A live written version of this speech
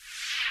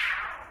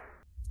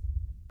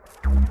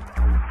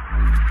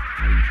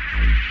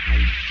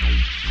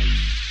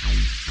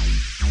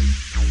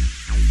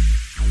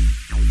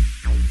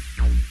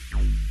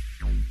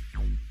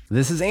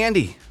This is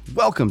Andy.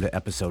 Welcome to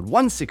episode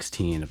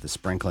 116 of the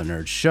Sprinkler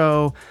Nerd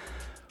Show,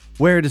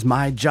 where it is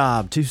my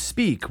job to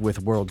speak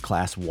with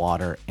world-class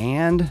water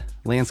and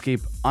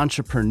landscape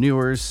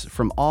entrepreneurs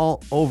from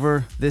all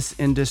over this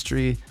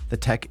industry, the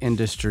tech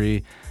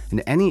industry,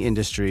 and any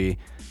industry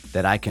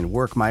that I can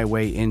work my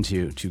way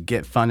into to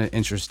get fun and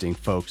interesting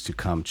folks to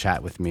come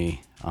chat with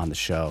me on the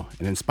show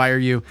and inspire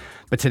you.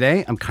 But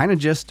today, I'm kind of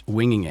just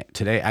winging it.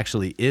 Today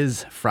actually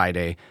is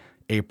Friday,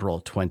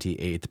 April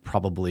 28th,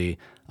 probably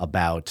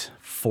about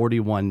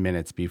 41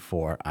 minutes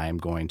before I'm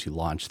going to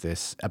launch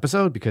this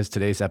episode, because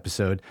today's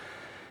episode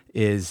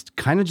is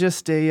kind of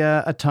just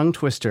a tongue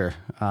twister.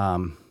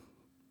 Tongue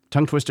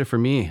twister for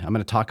me. I'm going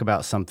to talk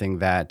about something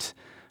that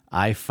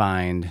I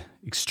find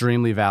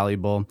extremely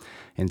valuable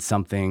and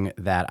something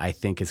that I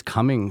think is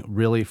coming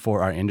really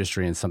for our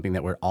industry and something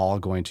that we're all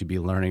going to be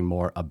learning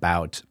more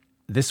about.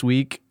 This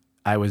week,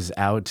 I was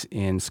out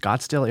in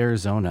Scottsdale,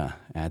 Arizona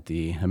at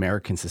the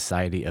American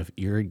Society of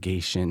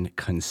Irrigation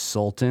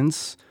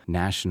Consultants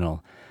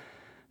National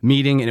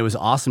meeting, and it was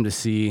awesome to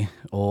see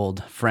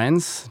old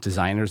friends,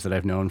 designers that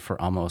I've known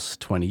for almost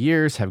 20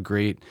 years, have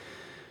great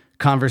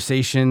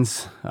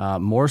conversations,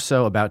 more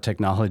so about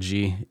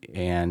technology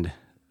and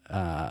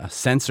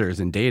sensors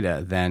and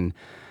data than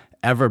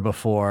ever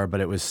before.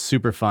 But it was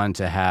super fun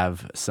to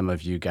have some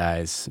of you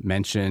guys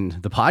mention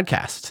the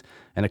podcast.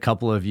 And a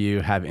couple of you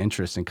have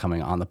interest in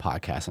coming on the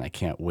podcast, and I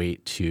can't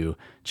wait to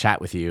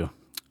chat with you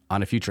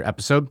on a future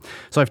episode.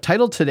 So I've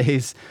titled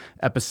today's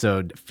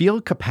episode,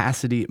 Field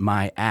Capacity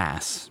My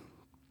Ass,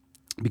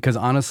 because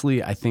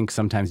honestly, I think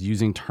sometimes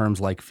using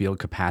terms like field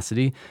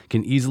capacity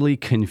can easily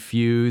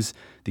confuse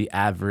the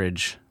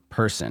average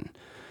person.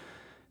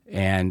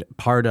 And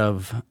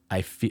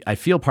I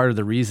feel part of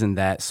the reason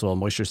that soil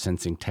moisture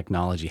sensing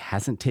technology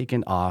hasn't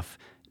taken off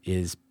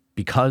is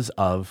because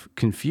of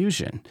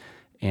confusion.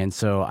 And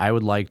so I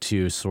would like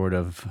to sort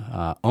of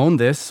own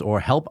this, or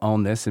help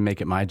own this, and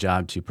make it my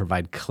job to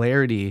provide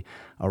clarity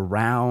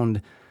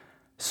around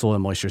soil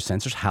moisture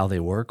sensors, how they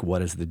work, what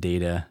does the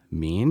data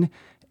mean.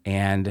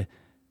 And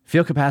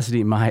field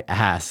capacity, my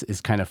ass,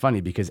 is kind of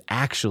funny because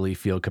actually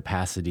field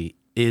capacity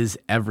is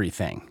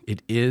everything.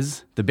 It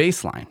is the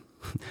baseline.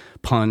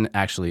 Pun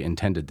actually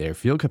intended there.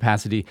 Field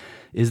capacity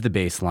is the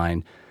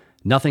baseline.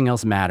 Nothing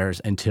else matters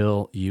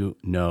until you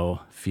know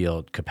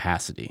field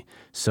capacity.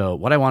 So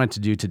what I wanted to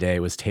do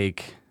today was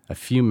take a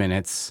few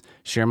minutes,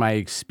 share my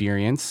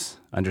experience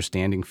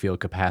understanding field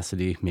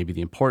capacity, maybe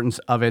the importance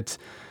of it,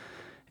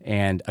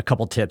 and a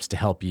couple tips to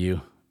help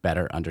you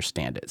better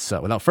understand it.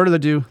 So without further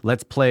ado,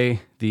 let's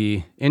play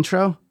the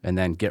intro and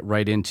then get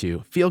right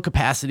into field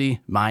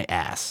capacity, my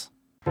ass.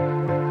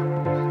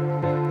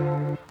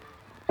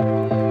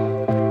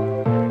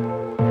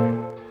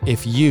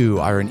 If you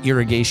are an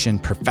irrigation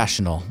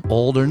professional,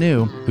 old or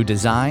new, who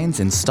designs,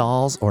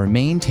 installs, or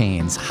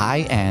maintains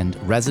high-end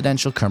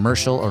residential,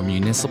 commercial, or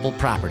municipal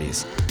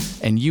properties,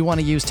 and you want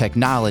to use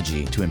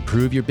technology to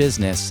improve your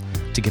business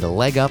to get a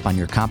leg up on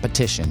your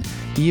competition,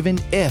 even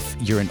if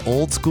you're an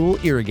old-school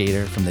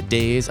irrigator from the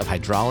days of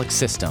hydraulic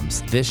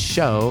systems, this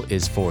show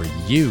is for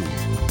you.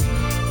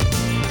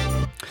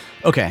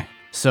 Okay.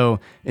 So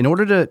in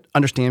order to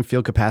understand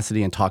field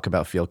capacity and talk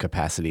about field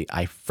capacity,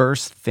 I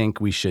first think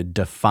we should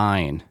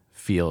define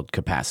field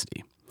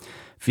capacity.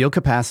 Field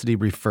capacity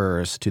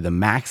refers to the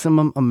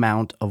maximum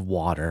amount of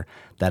water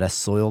that a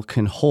soil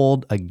can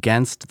hold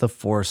against the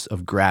force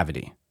of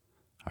gravity.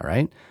 All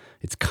right?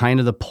 It's kind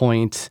of the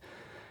point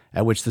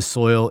at which the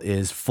soil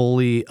is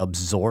fully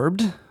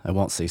absorbed, I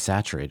won't say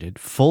saturated,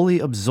 fully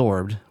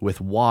absorbed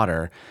with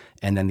water,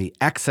 and then the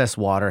excess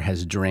water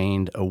has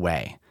drained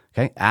away.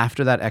 Okay,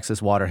 after that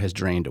excess water has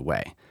drained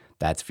away,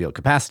 that's field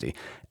capacity.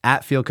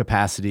 At field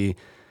capacity,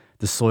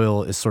 the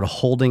soil is sort of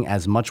holding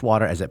as much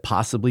water as it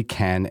possibly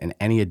can, and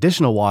any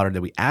additional water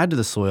that we add to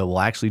the soil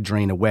will actually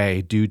drain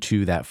away due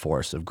to that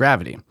force of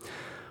gravity.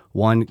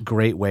 One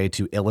great way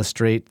to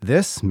illustrate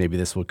this, maybe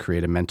this will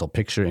create a mental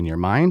picture in your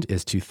mind,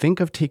 is to think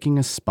of taking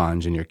a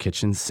sponge in your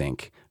kitchen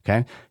sink.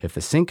 Okay, if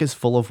the sink is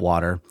full of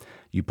water,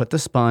 you put the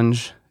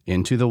sponge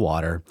into the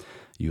water,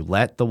 you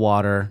let the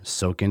water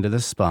soak into the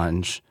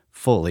sponge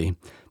fully,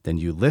 then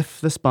you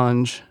lift the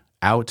sponge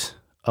out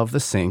of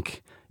the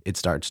sink, it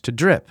starts to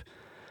drip.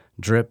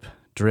 Drip,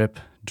 drip,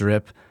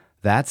 drip.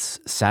 That's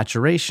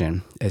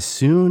saturation. As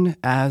soon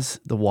as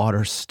the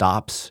water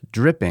stops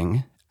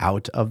dripping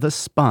out of the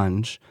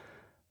sponge,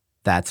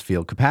 that's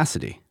field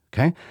capacity,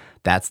 okay?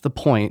 That's the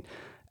point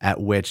at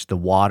which the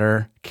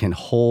water can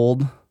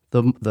hold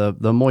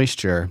the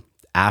moisture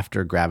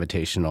after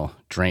gravitational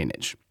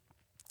drainage.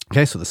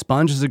 Okay, so the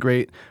sponge is a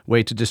great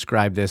way to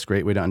describe this,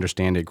 great way to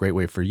understand it, great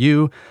way for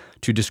you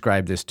to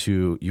describe this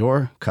to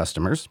your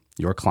customers,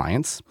 your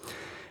clients.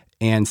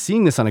 And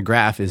seeing this on a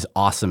graph is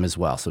awesome as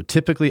well. So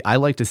typically, I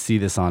like to see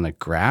this on a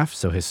graph.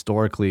 So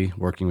historically,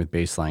 working with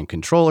baseline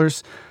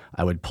controllers,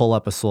 I would pull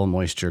up a soil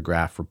moisture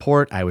graph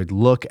report. I would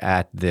look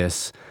at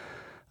this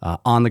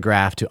on the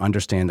graph to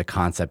understand the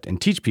concept and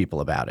teach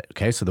people about it.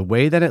 Okay, so the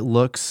way that it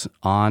looks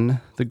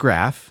on the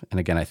graph, and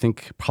again, I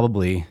think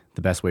probably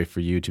the best way for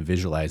you to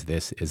visualize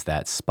this is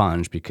that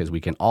sponge, because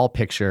we can all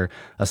picture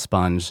a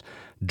sponge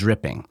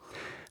dripping.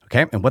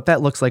 Okay, and what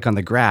that looks like on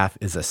the graph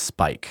is a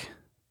spike.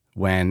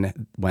 When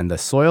the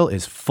soil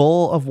is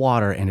full of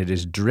water and it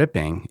is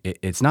dripping,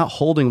 it's not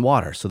holding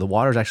water. So the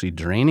water is actually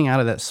draining out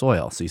of that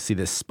soil. So you see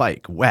this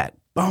spike, wet,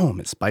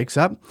 boom, it spikes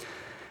up.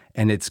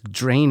 And it's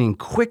draining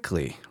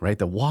quickly, right?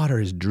 The water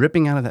is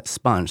dripping out of that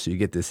sponge, so you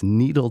get this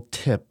needle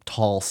tip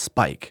tall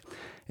spike.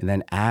 And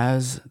then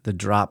as the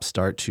drops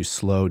start to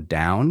slow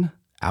down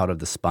out of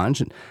the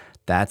sponge,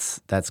 that's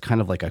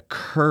kind of like a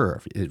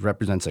curve. It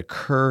represents a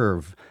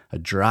curve, a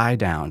dry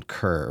down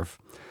curve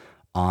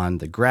on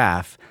the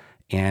graph.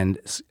 And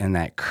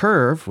that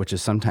curve, which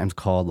is sometimes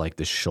called like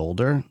the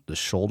shoulder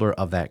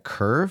of that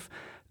curve,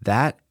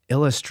 that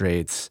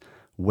illustrates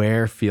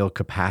where field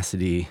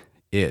capacity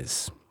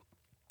is.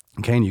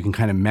 Okay, and you can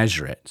kind of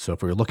measure it. So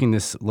if we were looking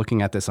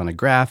at this on a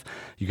graph,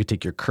 you could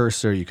take your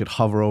cursor, you could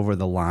hover over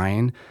the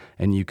line,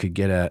 and you could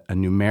get a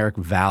numeric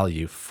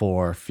value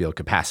for field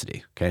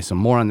capacity. Okay, so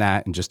more on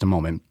that in just a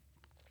moment.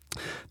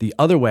 The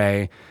other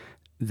way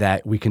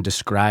that we can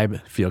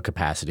describe field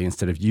capacity,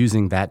 instead of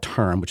using that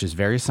term, which is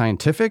very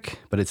scientific,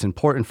 but it's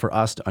important for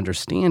us to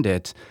understand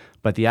it,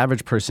 but the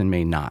average person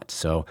may not.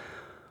 So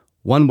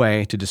another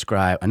way to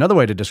describe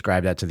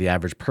that to the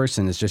average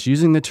person is just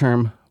using the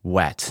term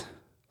wet.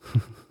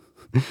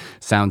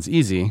 Sounds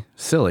easy,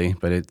 silly,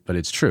 but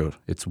it's true.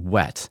 It's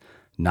wet.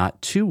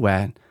 Not too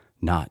wet,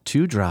 not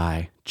too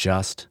dry,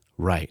 just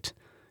right.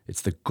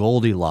 It's the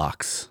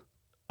Goldilocks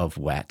of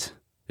wet.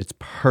 It's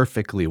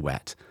perfectly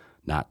wet.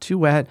 Not too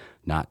wet,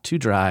 not too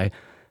dry,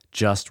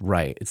 just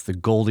right. It's the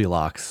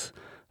Goldilocks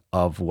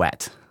of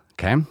wet.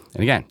 Okay? And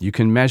again, you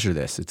can measure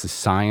this. It's a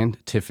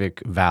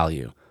scientific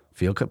value.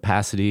 Field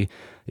capacity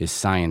is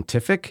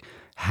scientific.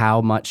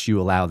 How much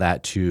you allow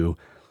that to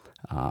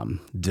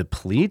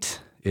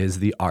deplete is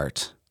the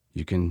art.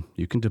 You can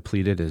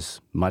deplete it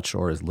as much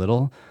or as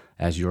little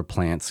as your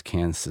plants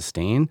can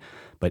sustain,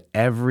 but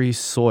every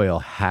soil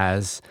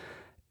has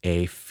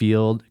a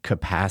field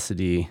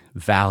capacity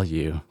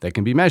value that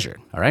can be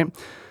measured, all right?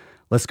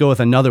 Let's go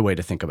with another way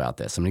to think about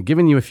this. I'm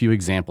giving you a few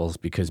examples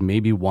because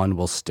maybe one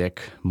will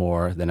stick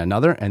more than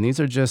another, and these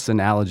are just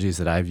analogies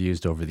that I've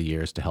used over the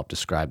years to help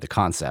describe the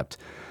concept.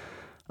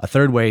 A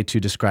third way to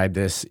describe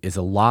this is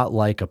a lot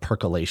like a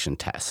percolation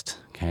test,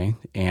 okay?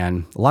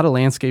 And a lot of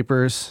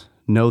landscapers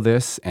know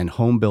this and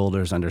home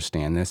builders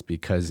understand this,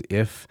 because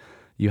if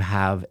you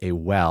have a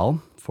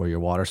well for your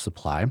water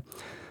supply,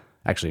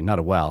 actually not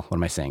a well, what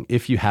am I saying?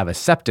 If you have a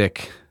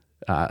septic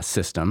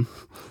system,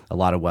 a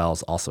lot of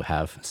wells also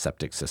have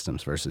septic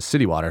systems versus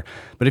city water,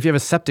 but if you have a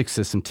septic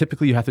system,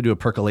 typically you have to do a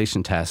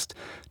percolation test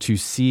to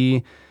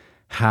see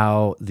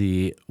how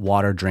the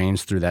water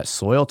drains through that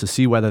soil, to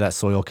see whether that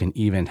soil can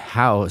even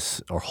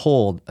house or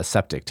hold a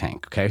septic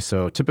tank, okay?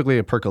 So typically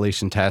a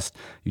percolation test,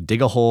 you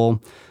dig a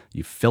hole,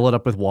 you fill it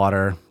up with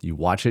water, you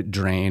watch it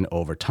drain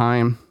over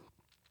time,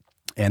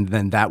 and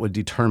then that would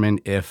determine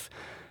if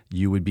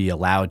you would be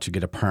allowed to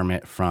get a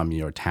permit from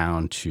your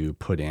town to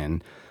put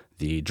in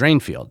the drain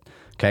field,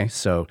 okay?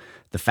 So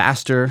the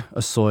faster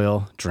a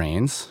soil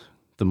drains,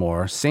 the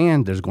more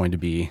sand there's going to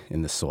be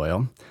in the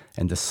soil,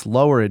 and the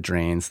slower it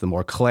drains, the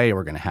more clay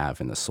we're going to have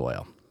in the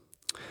soil.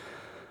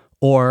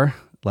 Or,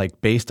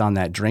 like, based on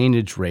that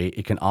drainage rate,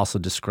 it can also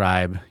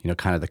describe,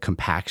 kind of the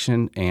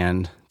compaction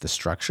and the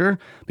structure,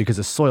 because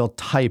the soil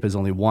type is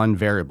only one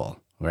variable,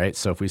 right?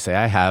 So if we say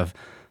I have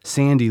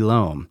sandy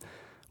loam,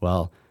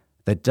 well,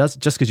 that does,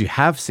 just because you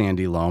have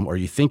sandy loam, or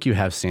you think you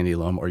have sandy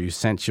loam, or you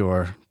sent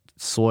your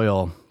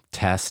soil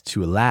test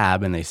to a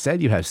lab and they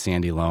said you have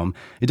sandy loam,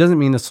 it doesn't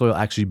mean the soil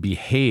actually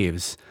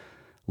behaves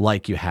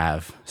like you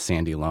have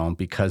sandy loam,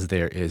 because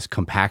there is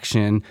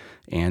compaction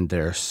and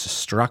there's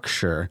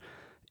structure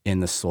in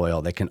the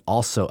soil that can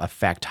also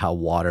affect how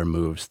water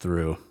moves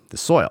through the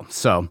soil.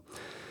 So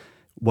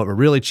what we're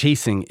really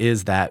chasing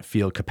is that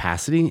field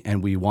capacity,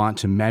 and we want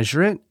to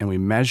measure it, and we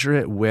measure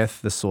it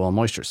with the soil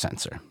moisture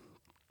sensor.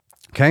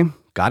 Okay,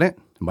 got it?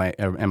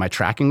 Am I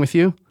tracking with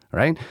you? All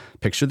right,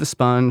 picture the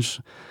sponge,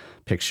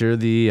 picture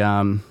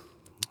the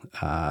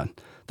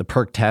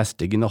perk test,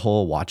 digging the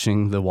hole,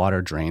 watching the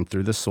water drain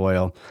through the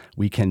soil.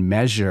 We can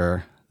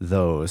measure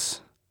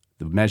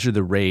measure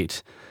the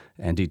rate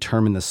and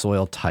determine the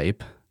soil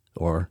type,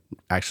 or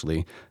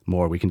actually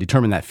more, we can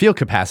determine that field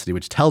capacity,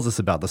 which tells us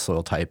about the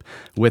soil type,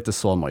 with the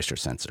soil moisture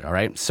sensor, all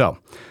right? So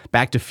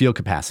back to field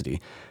capacity.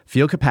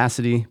 Field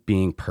capacity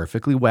being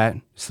perfectly wet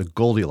is the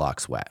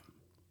Goldilocks wet,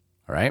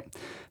 all right?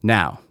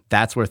 Now,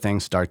 that's where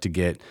things start to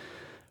get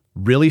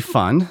really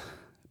fun,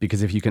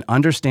 because if you can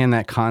understand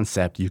that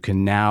concept, you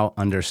can now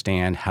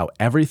understand how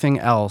everything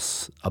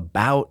else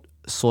about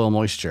soil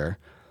moisture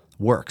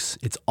works.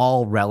 It's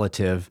all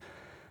relative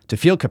to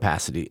field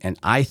capacity. And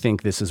I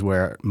think this is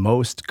where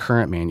most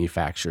current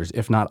manufacturers,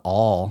 if not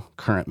all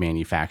current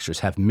manufacturers,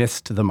 have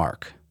missed the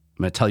mark.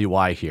 I'm going to tell you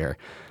why here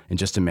in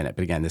just a minute.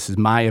 But again, this is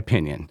my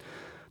opinion.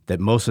 that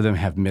most of them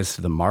have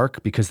missed the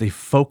mark because they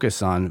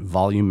focus on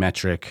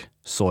volumetric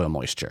soil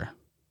moisture.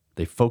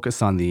 They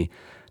focus on the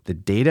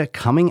data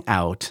coming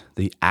out,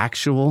 the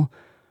actual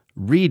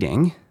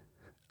reading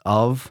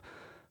of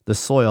the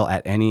soil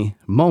at any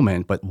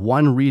moment, but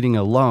one reading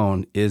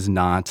alone is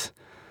not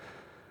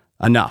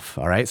enough,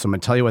 all right? So I'm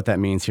going to tell you what that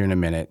means here in a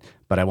minute,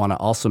 but I want to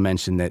also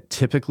mention that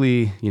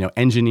typically,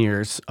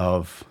 engineers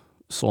of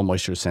soil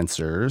moisture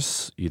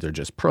sensors, either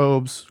just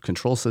probes,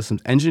 control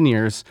systems,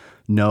 engineers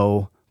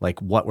know like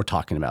what we're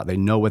talking about. They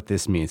know what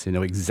this means. They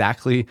know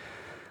exactly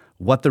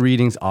what the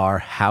readings are,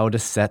 how to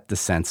set the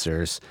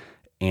sensors.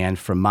 And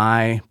from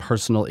my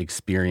personal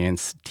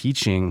experience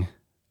teaching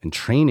and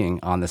training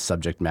on the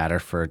subject matter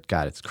for,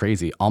 God, it's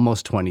crazy,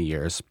 almost 20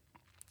 years,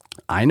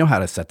 I know how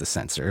to set the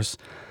sensors,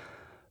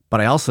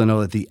 but I also know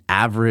that the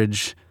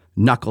average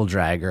knuckle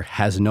dragger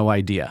has no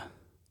idea.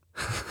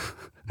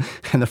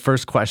 And the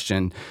first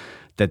question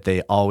that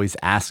they always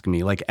ask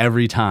me, like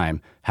every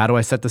time, how do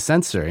I set the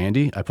sensor,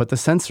 Andy? I put the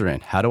sensor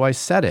in. How do I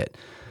set it?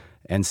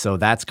 And so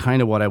that's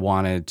kind of what I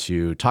wanted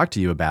to talk to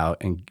you about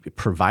and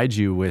provide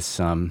you with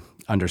some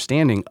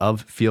understanding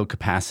of field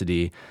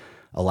capacity,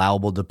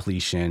 allowable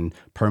depletion,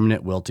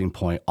 permanent wilting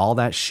point. All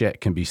that shit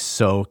can be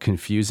so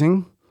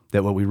confusing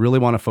that what we really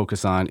want to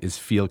focus on is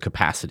field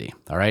capacity,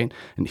 all right?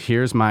 And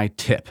here's my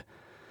tip.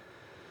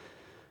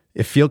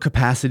 If field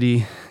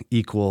capacity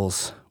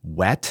equals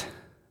wet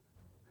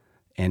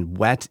and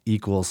wet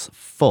equals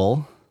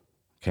full,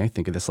 okay,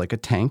 think of this like a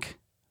tank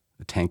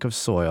of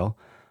soil,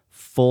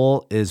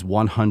 full is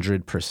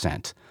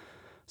 100%.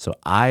 So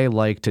I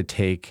like to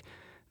take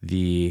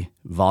the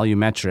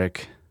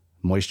volumetric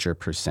moisture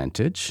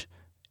percentage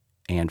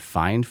and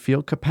find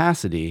field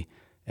capacity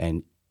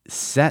and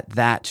set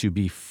that to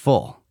be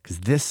full, because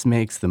this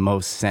makes the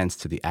most sense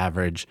to the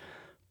average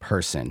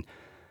person.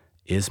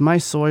 Is my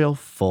soil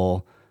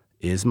full?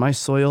 Is my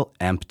soil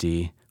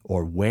empty?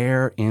 Or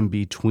where in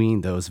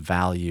between those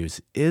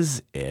values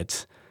is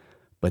it?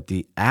 But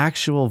the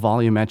actual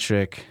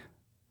volumetric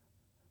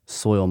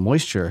soil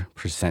moisture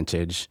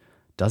percentage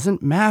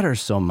doesn't matter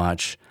so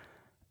much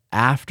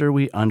after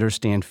we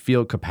understand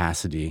field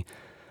capacity,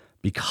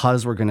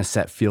 because we're going to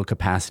set field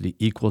capacity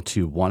equal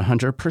to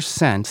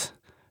 100%,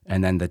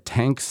 and then the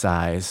tank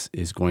size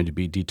is going to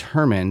be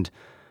determined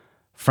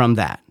from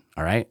that,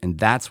 all right? And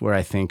that's where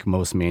I think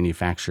most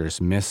manufacturers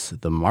miss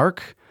the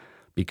mark,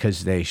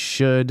 because they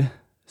should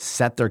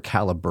set their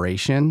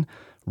calibration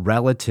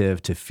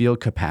relative to field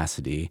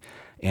capacity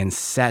and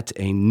set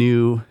a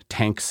new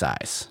tank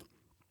size,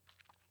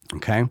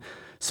 okay?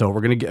 So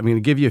I'm going to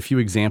give you a few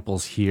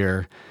examples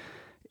here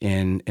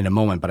in a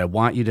moment, but I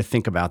want you to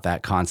think about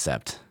that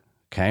concept,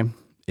 okay?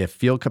 If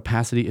field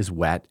capacity is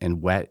wet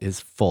and wet is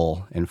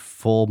full, and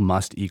full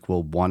must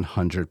equal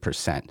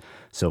 100%.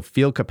 So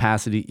field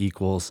capacity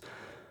equals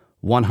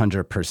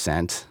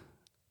 100%,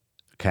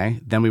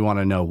 okay? Then we want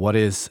to know what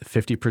is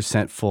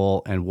 50%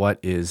 full and what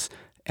is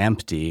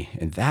empty.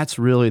 And that's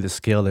really the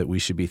scale that we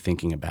should be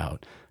thinking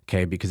about,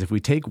 okay? Because if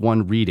we take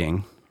one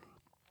reading,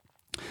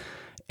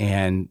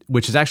 and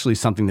which is actually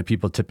something that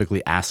people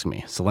typically ask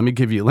me. So let me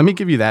give you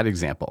that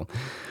example.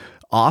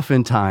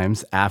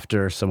 Oftentimes,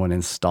 after someone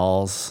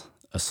installs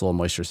a soil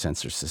moisture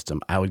sensor system,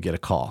 I would get a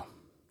call,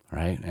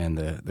 right? And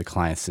the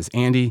client says,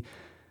 Andy,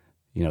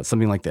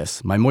 something like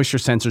this. My moisture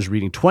sensor is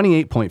reading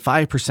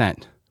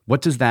 28.5%.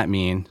 What does that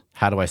mean?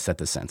 How do I set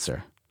the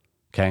sensor?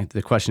 Okay.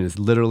 The question is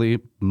literally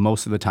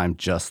most of the time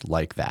just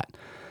like that.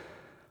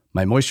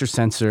 My moisture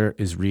sensor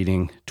is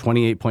reading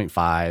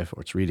 28.5,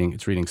 or it's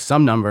reading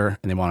some number,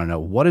 and they want to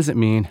know, what does it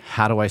mean?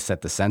 How do I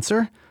set the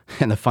sensor?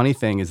 And the funny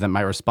thing is that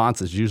my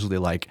response is usually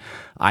like,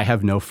 I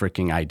have no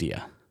freaking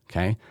idea.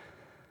 Okay.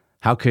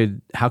 How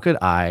could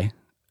I,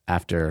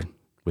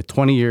 with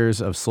 20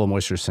 years of soil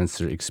moisture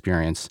sensor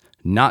experience,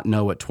 not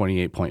know what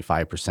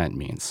 28.5%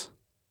 means?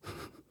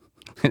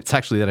 It's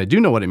actually that I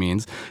do know what it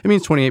means. It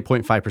means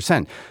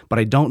 28.5%, but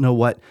I don't know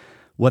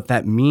what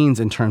that means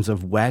in terms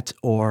of wet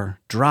or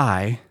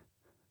dry,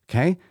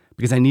 okay?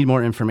 Because I need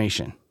more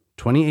information.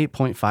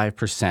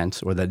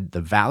 28.5%, or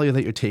the value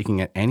that you're taking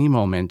at any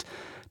moment,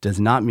 does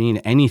not mean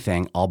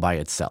anything all by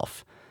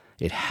itself.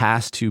 It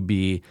has to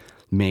be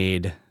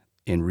made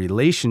in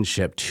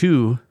relationship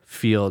to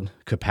field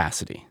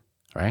capacity,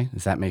 right?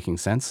 Is that making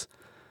sense?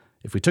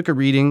 If we took a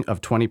reading of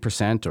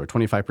 20% or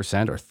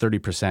 25% or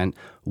 30%,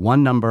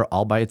 one number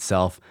all by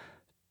itself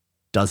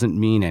doesn't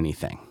mean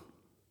anything.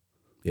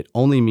 It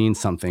only means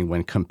something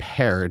when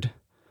compared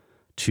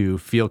to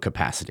field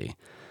capacity.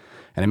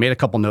 And I made a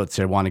couple notes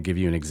here. I want to give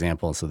you an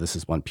example. So this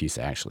is one piece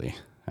I'm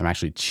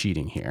actually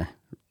cheating here.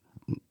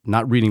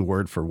 Not reading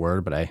word for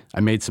word, but I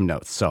made some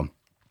notes. So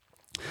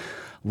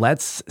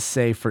let's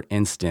say, for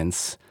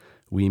instance,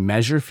 we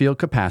measure field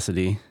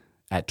capacity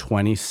at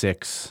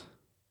 26%.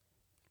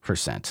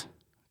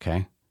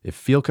 Okay. If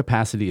field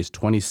capacity is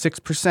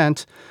 26%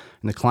 and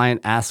the client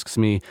asks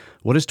me,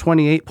 what does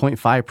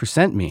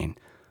 28.5% mean?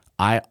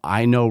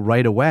 I know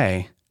right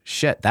away,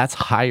 shit, that's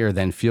higher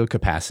than field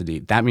capacity.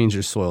 That means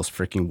your soil's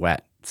freaking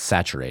wet,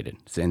 saturated.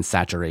 It's in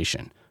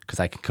saturation, because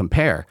I can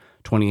compare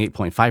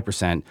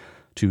 28.5%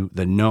 to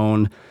the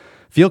known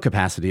field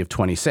capacity of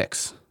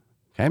 26.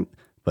 Okay.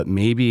 But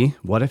maybe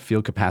what if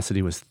field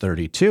capacity was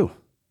 32?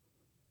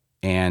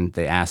 And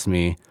they asked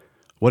me,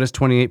 what does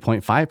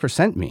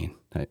 28.5% mean?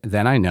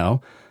 Then I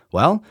know,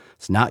 well,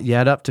 it's not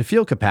yet up to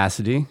field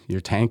capacity.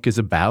 Your tank is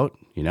about,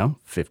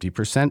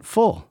 50%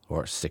 full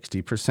or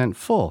 60%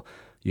 full.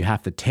 You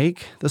have to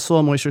take the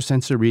soil moisture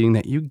sensor reading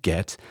that you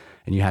get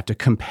and you have to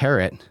compare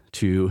it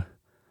to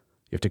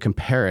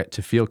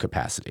field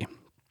capacity.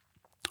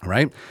 All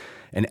right?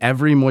 And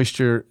every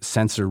moisture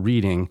sensor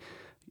reading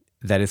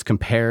that is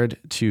compared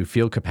to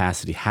field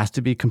capacity has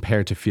to be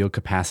compared to field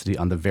capacity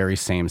on the very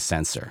same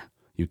sensor.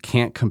 You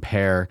can't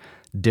compare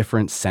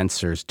different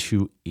sensors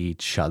to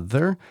each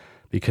other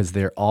because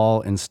they're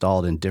all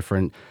installed in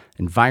different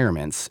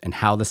environments, and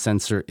how the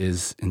sensor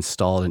is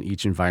installed in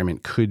each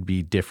environment could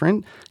be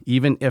different.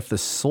 Even if the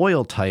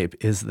soil type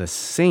is the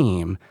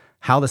same,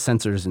 how the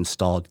sensor is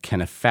installed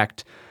can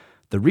affect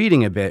the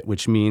reading a bit,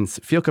 which means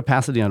field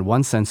capacity on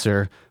one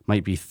sensor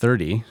might be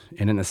 30,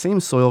 and in the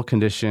same soil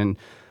condition,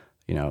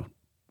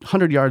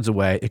 100 yards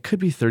away, it could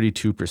be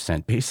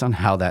 32% based on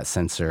how that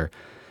sensor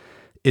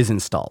is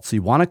installed. So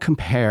you want to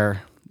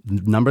compare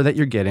the number that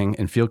you're getting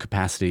in field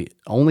capacity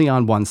only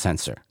on one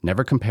sensor.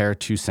 Never compare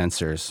two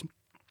sensors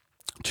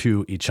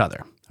to each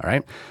other. All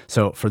right.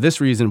 So for this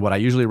reason, what I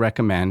usually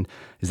recommend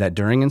is that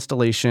during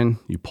installation,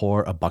 you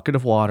pour a bucket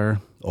of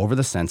water over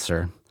the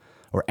sensor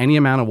or any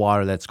amount of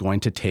water that's going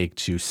to take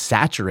to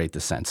saturate the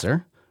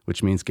sensor,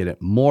 which means get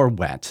it more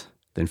wet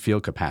than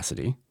field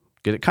capacity.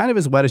 Get it kind of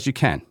as wet as you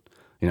can,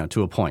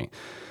 to a point.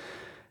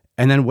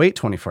 And then wait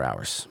 24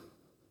 hours.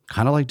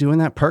 Kind of like doing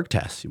that perk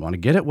test. You want to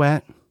get it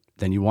wet,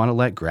 then you want to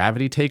let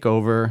gravity take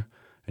over,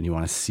 and you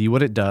want to see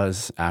what it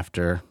does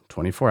after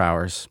 24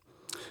 hours.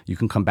 You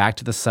can come back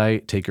to the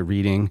site, take a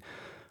reading,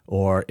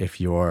 or if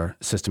your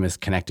system is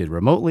connected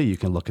remotely, you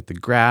can look at the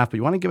graph, but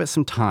you want to give it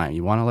some time.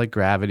 You want to let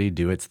gravity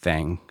do its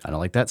thing. Kind of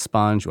like that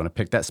sponge. You want to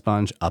pick that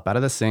sponge up out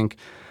of the sink,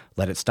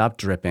 let it stop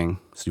dripping.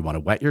 So you want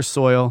to wet your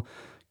soil,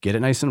 get it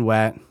nice and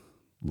wet,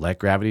 let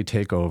gravity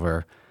take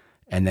over,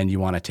 and then you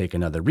want to take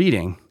another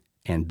reading.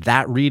 And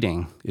that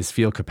reading is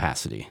field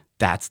capacity.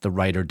 That's the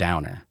right or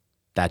downer.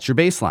 That's your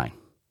baseline.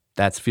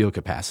 That's field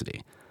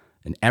capacity.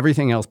 And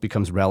everything else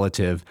becomes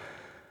relative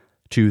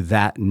to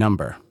that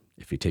number.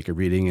 If you take a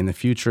reading in the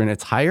future and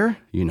it's higher,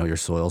 your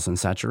soil's in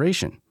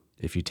saturation.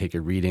 If you take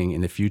a reading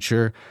in the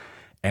future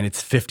and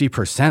it's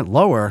 50%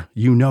 lower,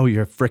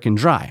 you're freaking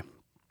dry.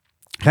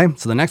 Okay,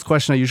 so the next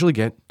question I usually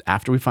get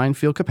after we find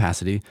field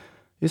capacity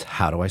is,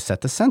 how do I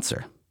set the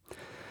sensor?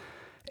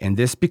 And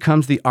this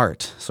becomes the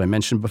art. So I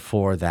mentioned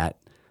before that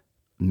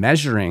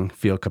measuring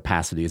field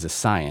capacity is a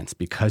science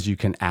because you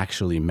can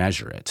actually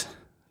measure it.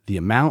 The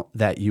amount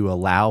that you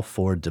allow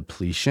for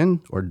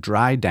depletion or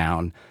dry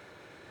down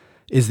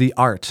is the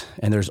art.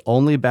 And there's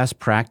only best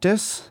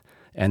practice,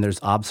 and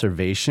there's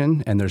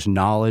observation, and there's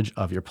knowledge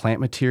of your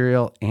plant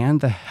material and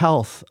the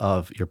health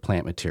of your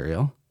plant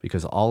material,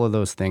 because all of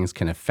those things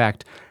can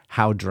affect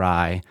how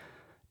dry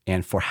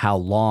and for how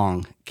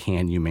long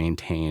can you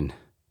maintain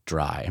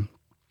dry.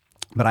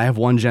 But I have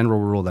one general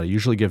rule that I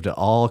usually give to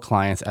all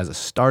clients as a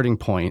starting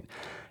point,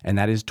 and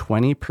that is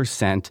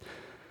 20%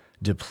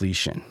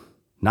 depletion.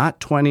 Not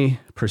 20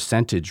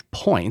 percentage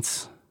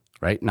points,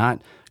 right?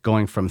 Not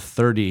going from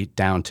 30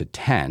 down to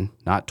 10,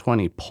 not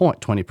 20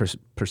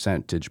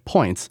 percentage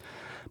points,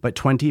 but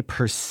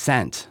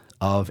 20%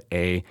 of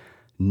a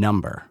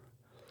number.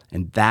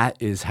 And that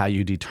is how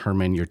you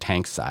determine your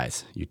tank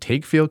size. You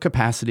take field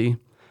capacity,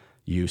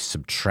 you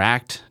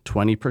subtract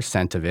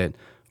 20% of it,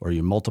 or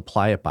you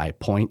multiply it by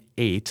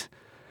 0.8,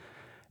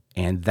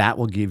 and that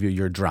will give you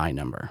your dry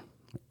number.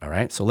 All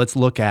right, so let's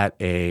look at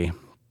a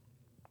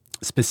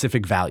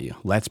specific value.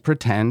 Let's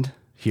pretend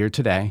here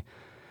today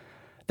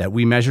that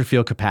we measure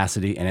field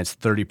capacity and it's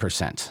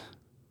 30%.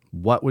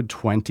 What would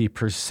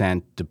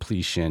 20%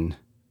 depletion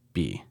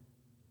be?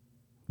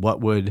 What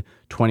would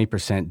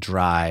 20%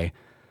 dry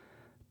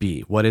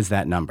be? What is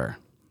that number?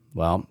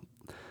 Well,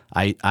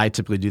 I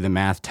typically do the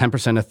math.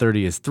 10% of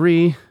 30 is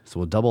 3, so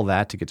we'll double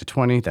that to get to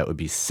 20. That would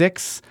be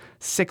 6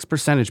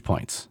 percentage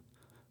points.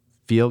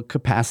 Field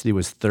capacity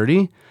was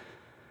 30.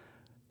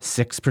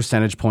 6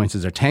 percentage points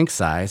is our tank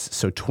size,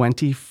 so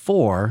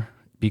 24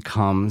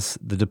 becomes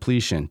the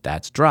depletion.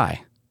 That's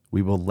dry.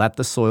 We will let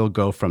the soil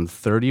go from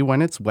 30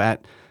 when it's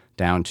wet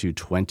down to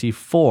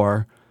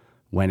 24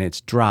 when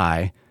it's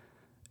dry,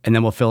 and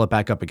then we'll fill it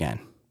back up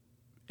again.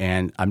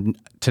 And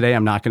today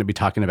I'm not going to be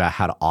talking about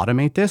how to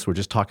automate this. We're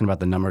just talking about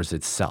the numbers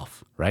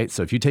itself, right?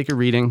 So if you take a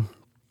reading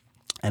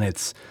and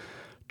it's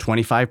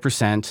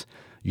 25%,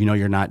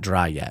 you're not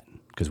dry yet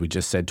because we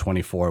just said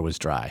 24 was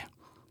dry.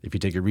 If you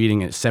take a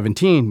reading at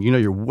 17,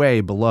 you're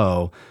way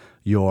below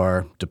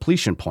your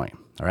depletion point,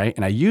 all right?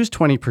 And I use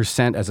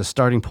 20% as a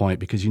starting point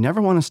because you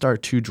never want to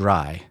start too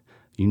dry.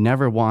 You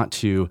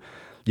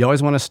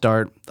always want to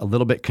start a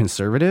little bit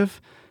conservative,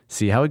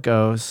 see how it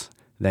goes.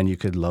 Then you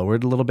could lower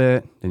it a little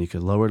bit, then you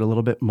could lower it a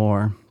little bit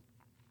more.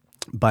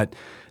 But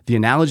the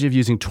analogy of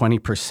using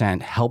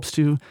 20% helps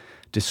to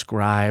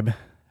describe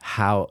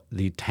how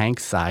the tank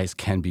size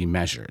can be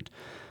measured.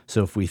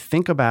 So if we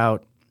think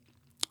about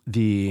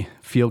the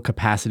field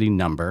capacity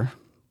number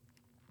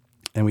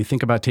and we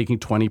think about taking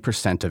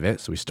 20% of it,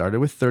 so we started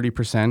with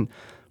 30%,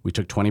 we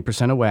took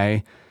 20%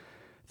 away,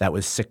 that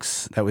was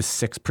 6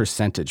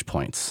 percentage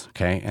points,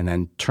 okay? And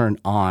then turn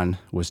on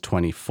was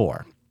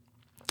 24.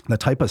 The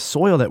type of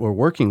soil that we're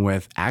working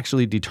with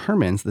actually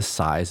determines the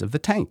size of the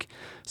tank.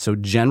 So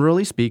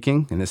generally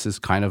speaking, and this is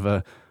kind of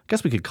I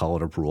guess we could call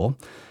it a rule,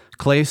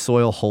 clay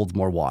soil holds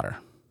more water.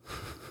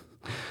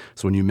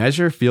 So when you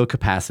measure field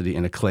capacity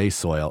in a clay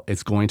soil,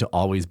 it's going to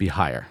always be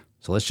higher.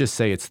 So let's just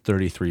say it's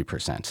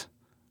 33%,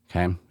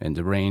 okay? And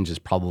the range is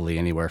probably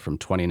anywhere from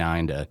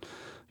 29 to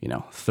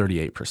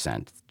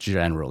 38%,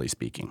 generally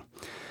speaking.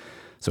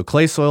 So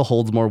clay soil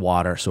holds more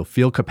water, so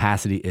field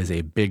capacity is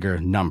a bigger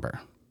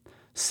number.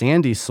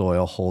 Sandy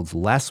soil holds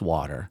less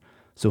water,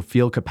 so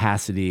field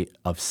capacity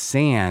of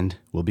sand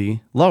will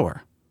be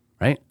lower,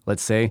 right?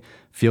 Let's say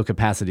field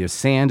capacity of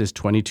sand is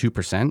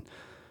 22%, and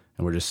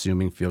we're just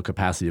assuming field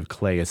capacity of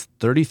clay is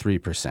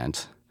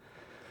 33%.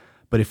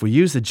 But if we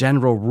use the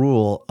general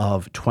rule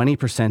of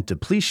 20%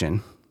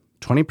 depletion,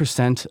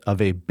 20% of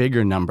a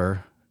bigger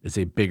number is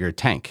a bigger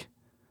tank,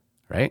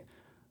 right?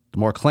 The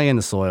more clay in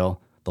the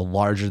soil, the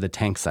larger the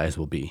tank size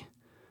will be.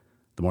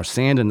 The more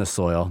sand in the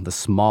soil, the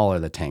smaller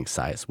the tank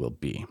size will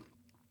be.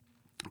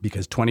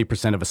 Because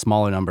 20% of a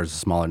smaller number is a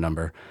smaller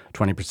number,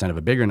 20% of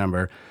a bigger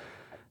number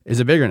is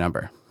a bigger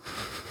number.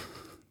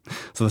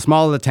 So the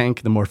smaller the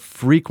tank, the more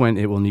frequent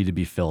it will need to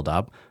be filled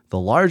up. The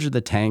larger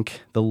the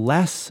tank, the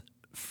less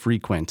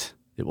frequent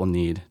it will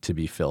need to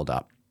be filled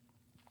up.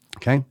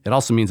 Okay? It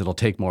also means it'll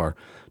take more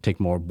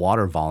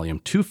water volume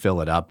to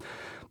fill it up,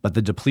 but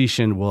the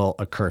depletion will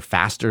occur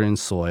faster in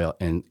soil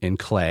and in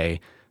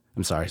clay.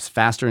 It's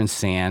faster in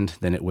sand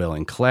than it will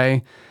in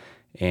clay.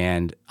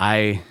 And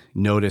I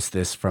noticed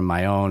this from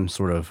my own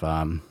sort of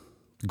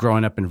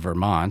growing up in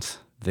Vermont.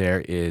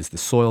 The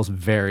soil's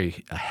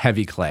very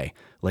heavy clay.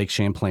 Lake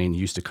Champlain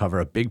used to cover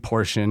a big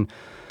portion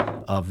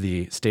of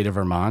the state of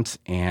Vermont,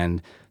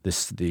 and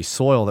the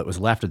soil that was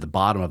left at the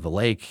bottom of the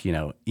lake,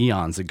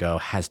 eons ago,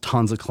 has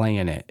tons of clay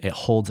in it. It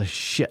holds a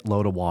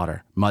shitload of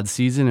water. Mud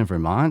season in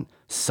Vermont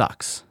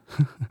sucks.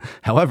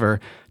 However,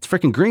 it's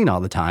freaking green all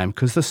the time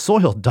because the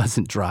soil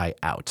doesn't dry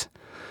out.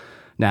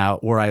 Now,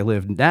 where I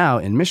live now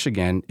in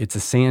Michigan, it's a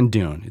sand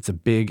dune. It's a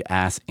big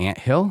ass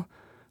anthill.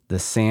 The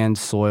sand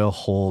soil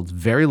holds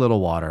very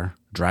little water,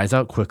 dries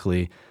out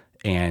quickly,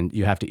 and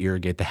you have to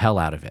irrigate the hell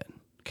out of it.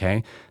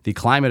 Okay? The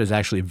climate is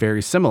actually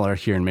very similar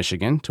here in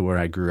Michigan to where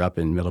I grew up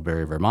in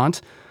Middlebury,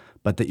 Vermont,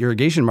 but the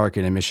irrigation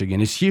market in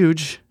Michigan is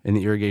huge, and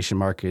the irrigation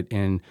market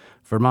in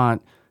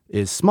Vermont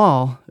is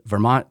small.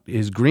 Vermont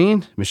is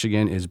green,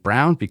 Michigan is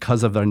brown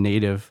because of their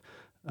native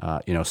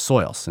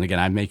soils. And again,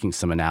 I'm making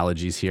some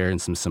analogies here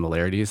and some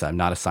similarities. I'm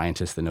not a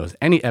scientist that knows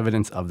any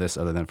evidence of this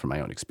other than from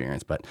my own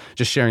experience, but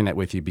just sharing that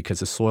with you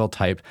because the soil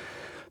type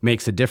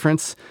makes a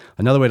difference.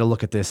 Another way to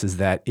look at this is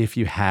that if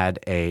you had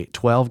a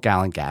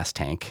 12-gallon gas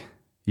tank,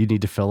 you'd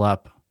need to fill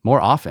up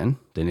more often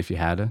than if you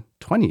had a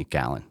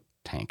 20-gallon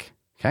tank,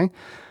 okay?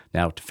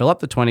 Now, to fill up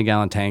the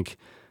 20-gallon tank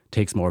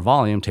takes more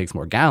volume, takes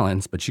more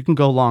gallons, but you can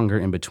go longer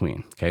in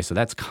between, okay? So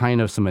that's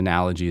kind of some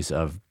analogies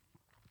of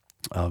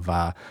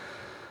how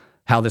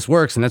this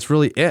works, and that's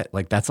really it.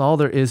 Like, that's all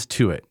there is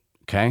to it,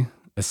 okay?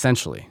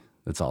 Essentially,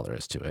 that's all there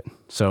is to it.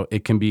 So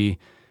it can be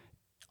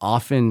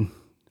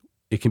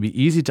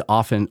easy to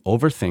often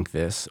overthink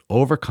this,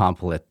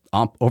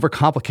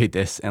 overcomplicate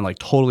this, and like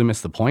totally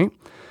miss the point.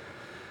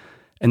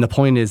 And the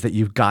point is that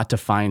you've got to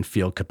find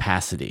field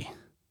capacity.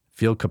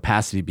 Field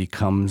capacity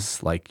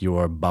becomes like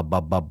your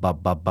baseline.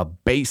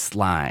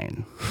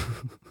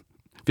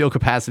 Field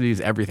capacity is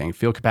everything.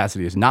 Field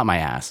capacity is not my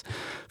ass.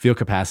 Field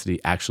capacity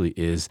actually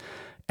is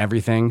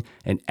everything,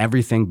 and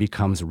everything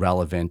becomes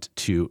relevant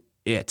to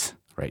it,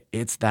 right?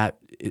 It's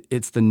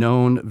the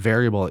known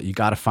variable that you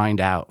got to find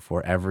out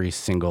for every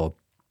single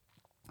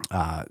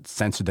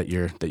sensor that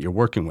you're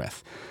working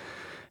with.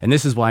 And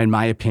this is why, in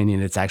my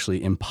opinion, it's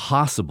actually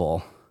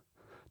impossible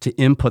to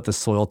input the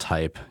soil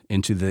type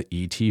into the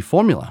ET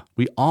formula.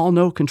 We all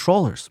know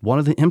controllers. One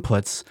of the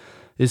inputs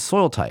is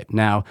soil type.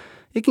 Now,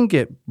 it can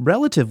get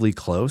relatively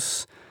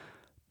close,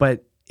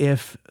 but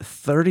if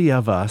 30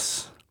 of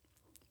us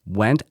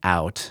went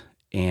out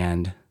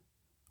and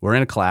we're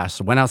in a class,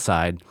 went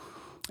outside,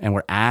 and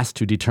were asked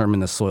to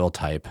determine the soil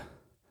type,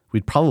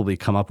 we'd probably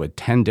come up with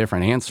 10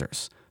 different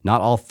answers.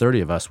 Not all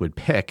 30 of us would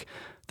pick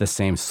the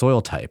same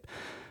soil type.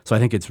 So I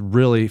think it's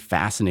really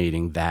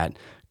fascinating that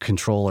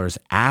controllers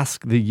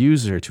ask the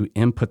user to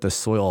input the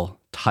soil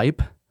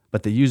type,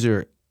 but the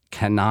user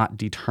cannot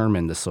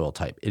determine the soil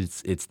type.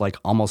 It's like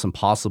almost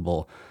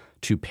impossible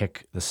to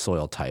pick the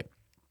soil type.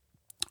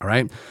 All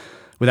right?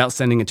 Without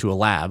sending it to a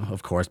lab,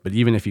 of course, but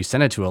even if you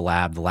send it to a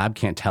lab, the lab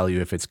can't tell you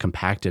if it's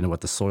compacted and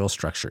what the soil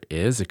structure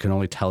is. It can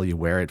only tell you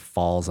where it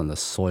falls on the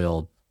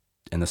soil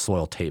in the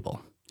soil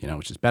table,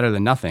 which is better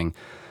than nothing.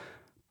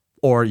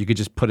 Or you could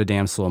just put a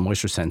damn soil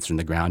moisture sensor in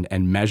the ground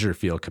and measure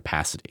field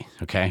capacity,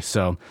 okay?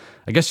 So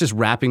I guess just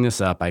wrapping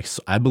this up,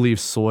 I believe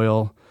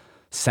soil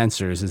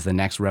sensors is the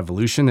next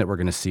revolution that we're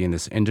going to see in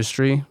this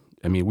industry.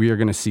 I mean, we are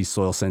going to see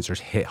soil sensors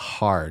hit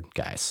hard,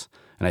 guys.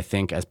 And I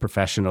think as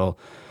professional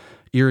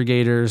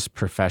irrigators,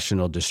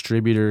 professional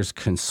distributors,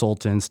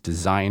 consultants,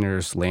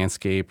 designers,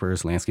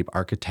 landscapers, landscape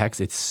architects,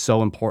 it's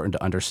so important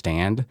to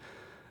understand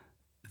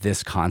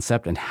this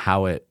concept and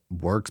how it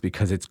works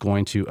because it's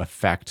going to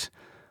affect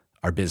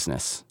our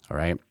business, all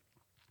right?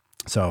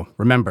 So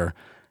remember,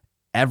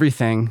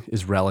 everything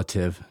is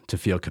relative to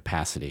field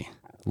capacity.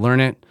 Learn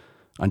it,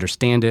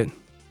 understand it,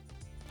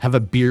 have a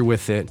beer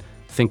with it,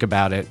 think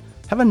about it,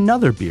 have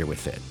another beer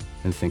with it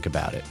and think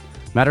about it.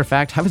 Matter of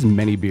fact, have as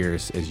many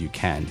beers as you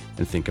can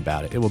and think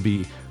about it. It will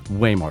be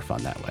way more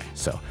fun that way.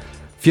 So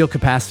field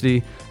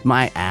capacity,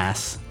 my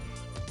ass,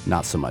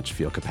 not so much.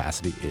 Field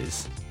capacity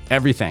is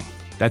everything.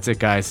 That's it,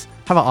 guys.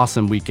 Have an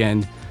awesome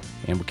weekend,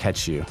 and we'll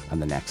catch you on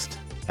the next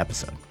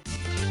episode.